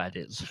impossible that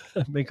is,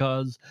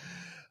 because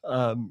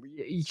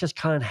you just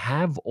can't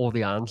have all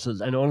the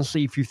answers. And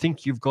honestly, if you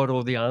think you've got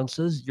all the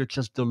answers, you're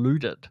just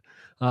deluded.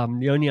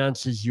 The only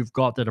answers you've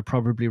got that are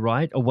probably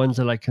right are ones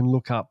that I can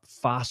look up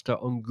faster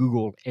on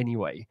Google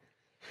anyway.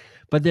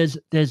 But there's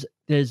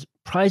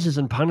prizes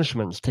and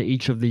punishments to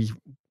each of these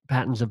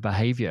patterns of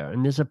behavior.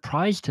 And there's a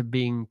prize to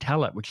being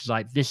tell it, which is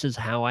like, this is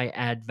how I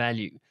add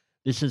value.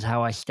 This is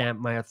how I stamp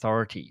my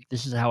authority.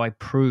 This is how I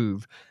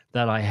prove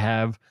that I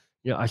have,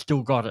 I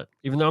still got it.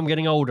 Even though I'm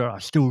getting older, I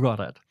still got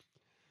it.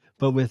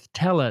 But with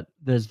tell it,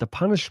 there's the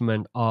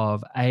punishment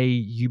of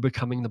you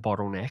becoming the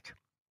bottleneck.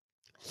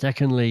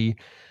 Secondly,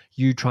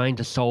 you trying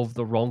to solve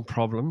the wrong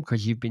problem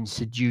because you've been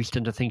seduced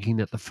into thinking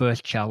that the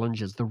first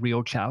challenge is the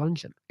real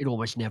challenge, and it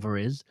almost never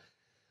is.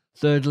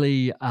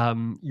 Thirdly,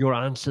 your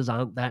answers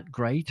aren't that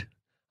great.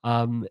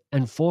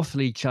 And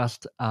fourthly,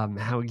 just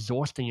how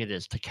exhausting it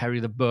is to carry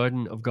the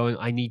burden of going,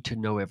 I need to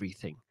know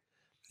everything.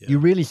 Yeah. You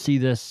really see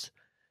this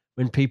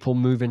when people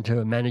move into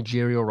a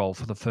managerial role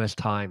for the first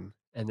time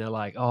and they're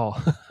like, oh,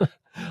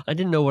 I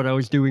didn't know what I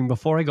was doing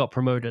before I got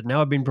promoted.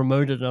 Now I've been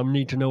promoted and I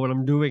need to know what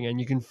I'm doing.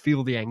 And you can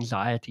feel the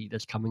anxiety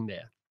that's coming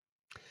there.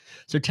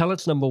 So tell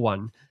it's number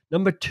one.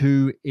 Number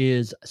two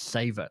is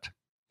save it.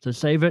 So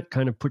save it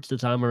kind of puts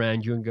its arm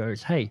around you and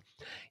goes, hey,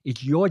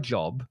 it's your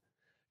job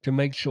to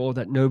make sure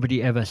that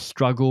nobody ever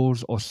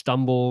struggles or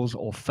stumbles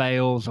or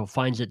fails or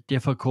finds it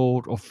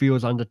difficult or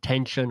feels under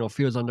tension or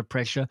feels under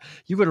pressure.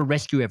 You've got to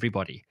rescue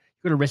everybody.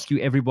 You've got to rescue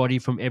everybody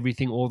from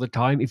everything all the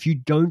time. If you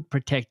don't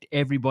protect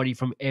everybody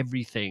from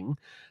everything,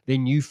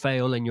 then you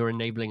fail and you're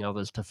enabling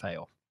others to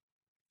fail.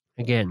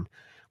 Again,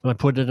 when I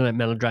put it in that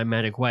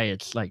melodramatic way,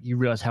 it's like you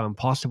realize how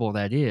impossible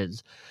that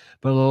is.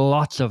 But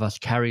lots of us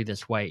carry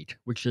this weight,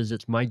 which is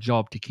it's my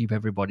job to keep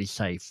everybody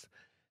safe.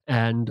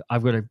 And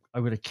I've got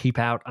to keep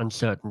out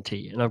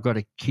uncertainty, and I've got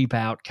to keep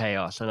out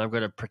chaos, and I've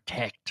got to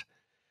protect.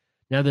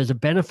 Now, there's a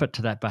benefit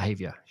to that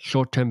behavior,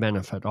 short-term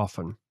benefit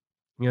often.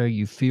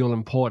 You feel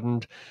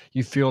important.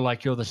 You feel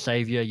like you're the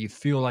savior. You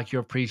feel like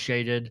you're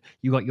appreciated.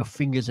 You got your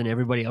fingers in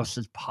everybody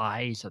else's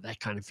pie, so that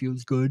kind of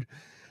feels good.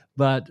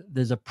 But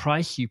there's a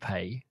price you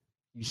pay.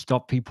 You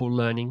stop people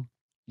learning.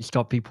 You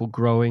stop people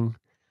growing.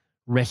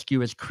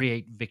 Rescuers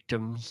create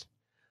victims.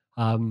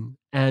 And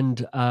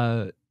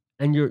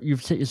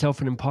you've set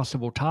yourself an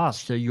impossible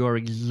task. So you're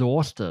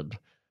exhausted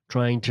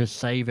trying to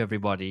save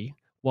everybody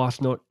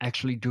whilst not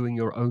actually doing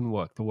your own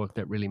work, the work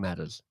that really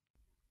matters.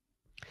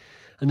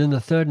 And then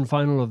the third and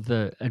final of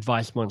the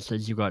advice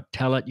monsters, you got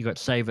tell it, you got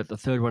save it. The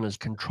third one is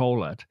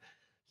control it.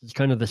 It's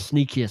kind of the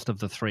sneakiest of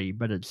the three,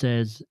 but it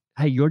says,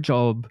 hey, your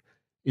job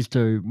is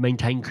to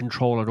maintain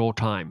control at all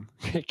time.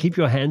 Keep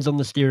your hands on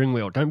the steering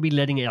wheel. Don't be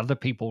letting other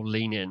people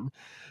lean in.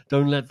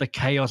 Don't let the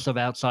chaos of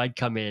outside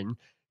come in.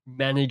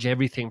 Manage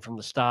everything from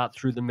the start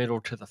through the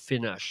middle to the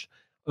finish.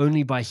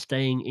 Only by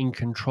staying in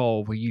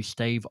control will you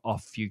stave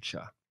off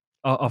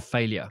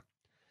failure.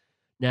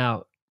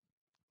 Now,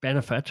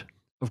 benefit,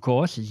 of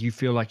course, is you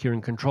feel like you're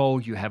in control.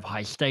 You have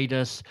high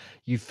status.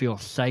 You feel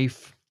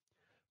safe.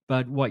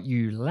 But what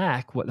you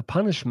lack, what the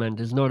punishment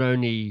is, not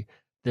only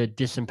the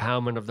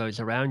disempowerment of those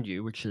around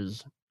you, which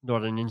is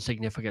not an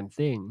insignificant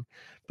thing,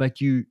 but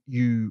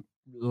you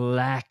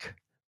lack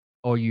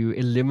or you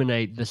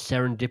eliminate the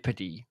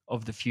serendipity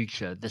of the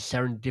future, the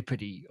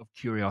serendipity of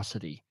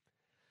curiosity.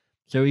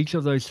 So each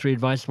of those three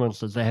advice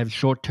monsters, they have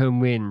short-term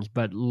wins,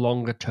 but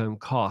longer-term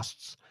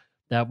costs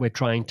that we're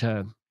trying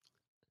to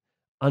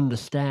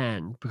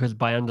understand, because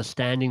by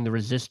understanding the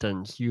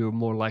resistance, you're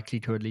more likely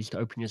to at least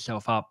open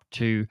yourself up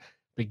to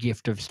the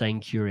gift of staying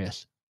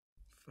curious.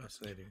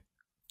 Fascinating.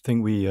 I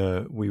think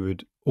we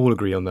would all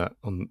agree on that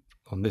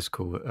on this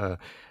call.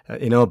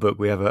 In our book,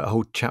 we have a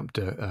whole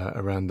chapter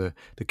around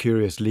the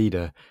curious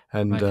leader,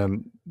 and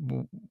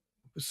Right.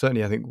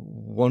 Certainly, I think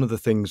one of the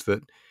things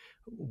that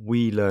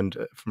we learned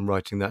from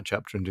writing that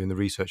chapter and doing the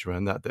research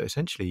around that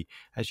essentially,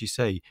 as you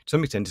say, to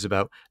some extent, is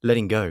about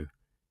letting go.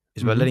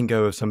 It's about letting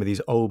go of some of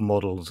these old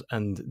models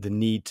and the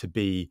need to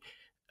be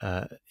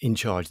in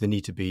charge, the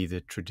need to be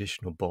the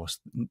traditional boss,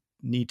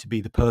 need to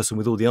be the person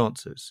with all the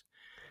answers.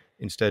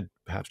 Instead,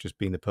 perhaps just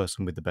being the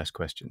person with the best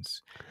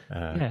questions,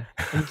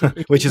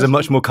 which is a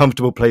much more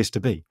comfortable place to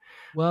be.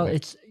 Well, right.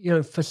 It's,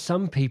 for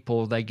some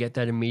people, they get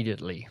that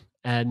immediately.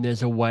 And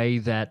there's a way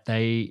that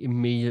they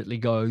immediately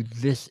go,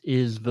 this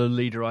is the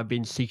leader I've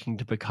been seeking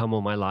to become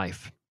all my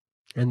life.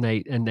 And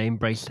they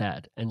embrace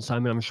that. And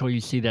Simon, I'm sure you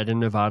see that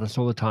in Novartis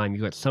all the time.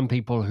 You've got some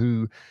people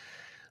who,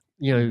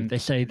 they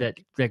say that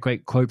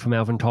great quote from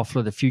Alvin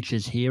Toffler, the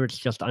future's here, it's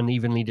just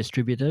unevenly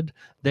distributed.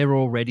 They're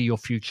already your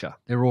future.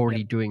 They're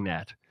already doing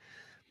that.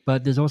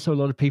 But there's also a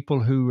lot of people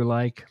who are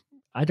like,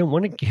 I don't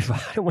want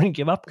to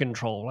give up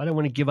control. I don't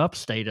want to give up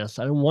status.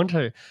 I don't want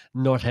to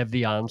not have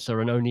the answer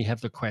and only have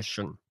the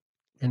question.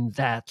 And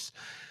that's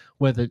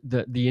where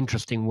the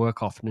interesting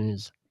work often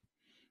is.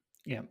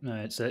 Yeah, no,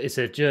 it's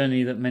a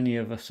journey that many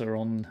of us are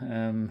on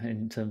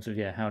in terms of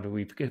how do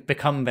we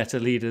become better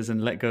leaders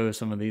and let go of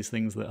some of these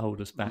things that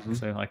hold us back.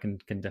 So I can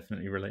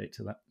definitely relate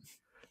to that.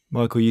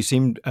 Michael, you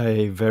seemed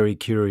a very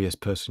curious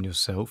person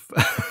yourself.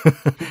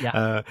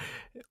 Yeah.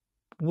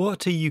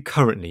 What are you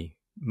currently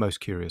most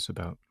curious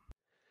about?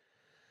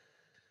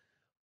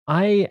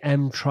 I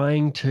am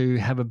trying to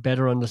have a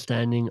better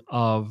understanding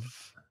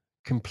of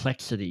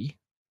complexity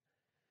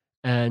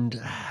and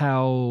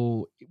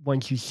how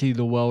once you see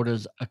the world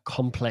as a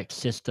complex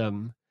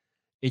system,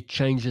 it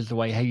changes the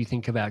way how you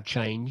think about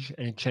change,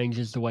 and it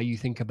changes the way you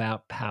think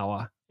about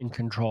power and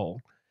control.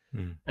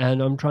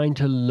 And I'm trying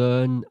to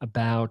learn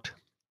about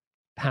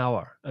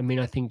power. I mean,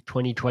 I think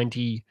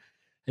 2020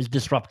 has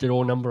disrupted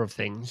all number of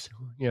things,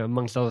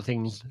 amongst other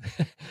things.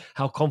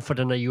 How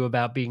confident are you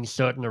about being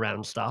certain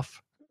around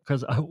stuff?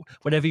 Because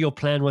whatever your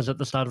plan was at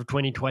the start of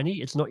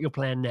 2020, it's not your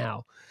plan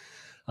now.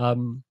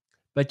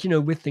 But,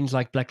 with things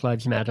like Black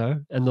Lives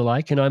Matter and the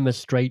like, and I'm a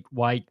straight,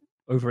 white,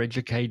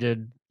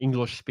 overeducated,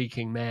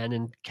 English-speaking man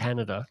in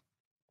Canada,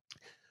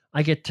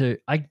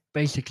 I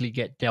basically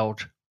get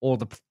dealt all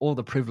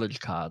the privilege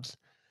cards.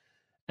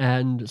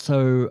 And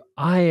so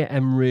I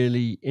am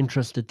really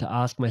interested to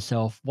ask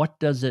myself, what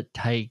does it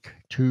take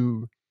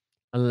to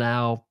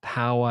allow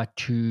power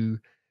to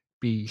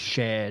be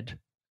shared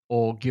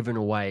or given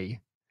away?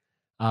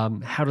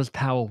 How does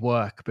power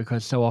work?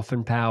 Because so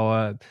often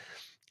power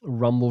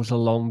rumbles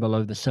along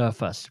below the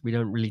surface. We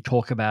don't really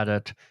talk about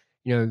it.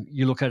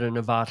 You look at a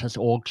Novartis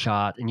org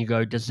chart and you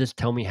go, does this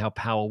tell me how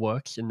power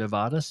works in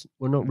Novartis?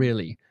 Well, not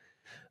really.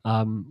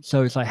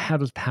 So it's like, how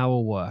does power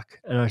work?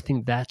 And I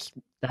think that's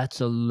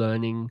a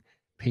learning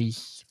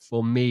piece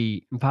for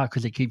me, in part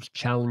because it keeps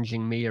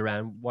challenging me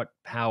around what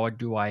power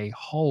do I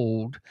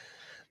hold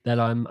that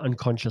I'm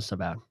unconscious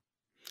about.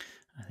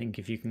 I think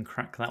if you can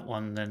crack that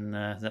one, then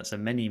that's a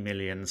many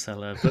million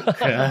seller book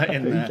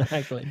in there.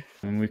 Exactly.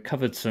 And we've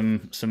covered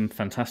some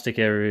fantastic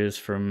areas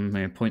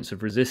from points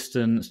of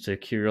resistance to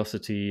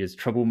curiosity as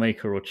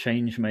troublemaker or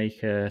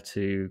changemaker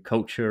to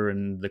culture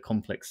and the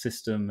complex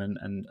system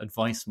and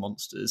advice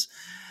monsters.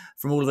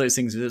 From all of those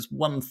things, if there's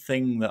one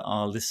thing that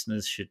our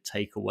listeners should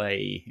take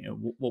away,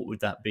 what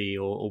would that be,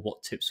 or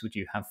what tips would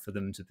you have for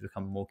them to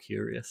become more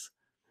curious?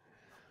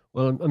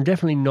 Well, I'm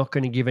definitely not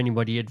going to give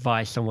anybody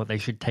advice on what they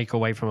should take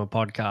away from a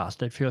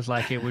podcast. It feels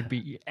like it would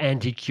be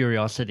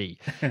anti-curiosity.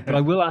 But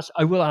I will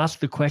ask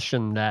the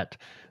question that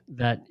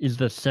is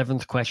the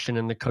 7th question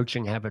in the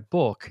Coaching Habit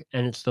book,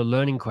 and it's the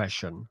learning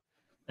question.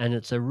 And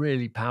it's a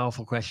really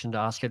powerful question to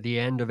ask at the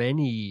end of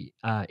any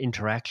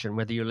interaction,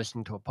 whether you're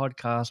listening to a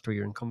podcast or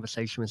you're in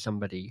conversation with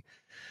somebody.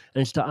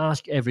 And it's to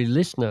ask every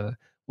listener,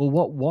 well,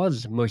 what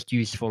was most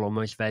useful or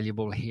most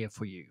valuable here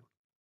for you?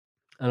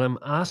 And I'm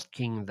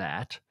asking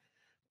that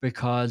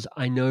because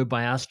I know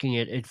by asking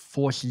it, it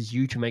forces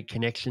you to make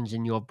connections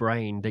in your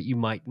brain that you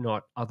might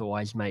not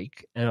otherwise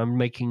make. And I'm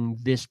making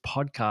this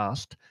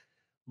podcast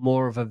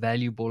more of a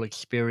valuable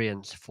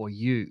experience for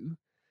you.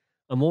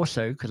 I'm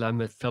also, because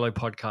I'm a fellow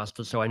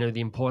podcaster, so I know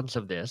the importance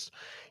of this.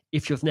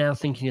 If you're now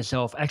thinking to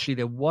yourself, actually,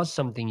 there was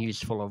something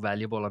useful or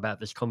valuable about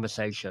this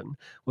conversation,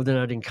 well, then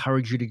I'd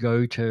encourage you to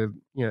go to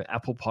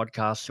Apple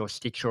Podcasts or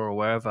Stitcher or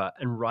wherever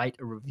and write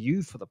a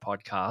review for the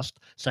podcast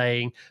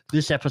saying,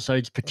 this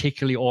episode's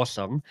particularly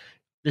awesome.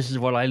 This is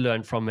what I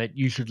learned from it.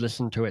 You should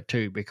listen to it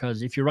too,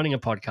 because if you're running a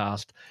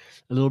podcast,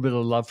 a little bit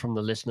of love from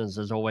the listeners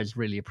is always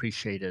really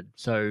appreciated.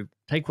 So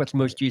take what's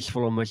most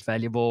useful or most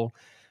valuable,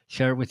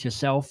 share it with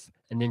yourself,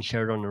 and then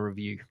share it on a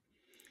review.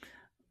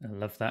 I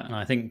love that, and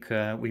I think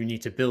we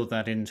need to build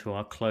that into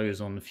our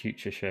close on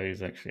future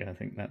shows. Actually, I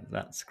think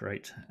that's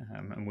great,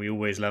 and we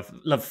always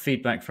love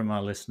feedback from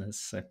our listeners.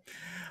 So,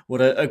 what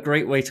a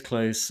great way to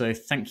close! So,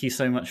 thank you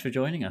so much for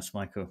joining us,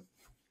 Michael.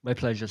 My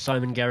pleasure,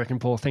 Simon, Garrick,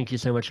 and Paul. Thank you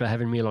so much for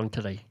having me along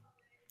today.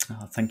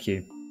 Oh, thank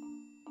you.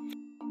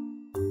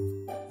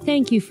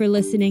 Thank you for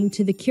listening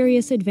to the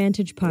Curious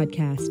Advantage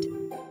podcast.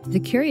 The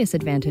Curious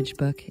Advantage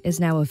book is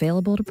now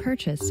available to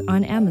purchase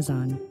on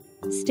Amazon.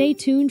 Stay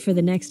tuned for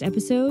the next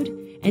episode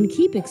and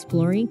keep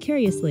exploring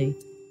curiously.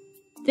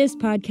 This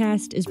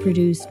podcast is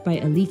produced by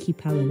Aliki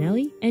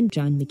Palinelli and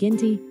John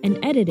McGinty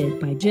and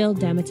edited by Jill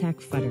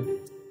Damatak-Futter.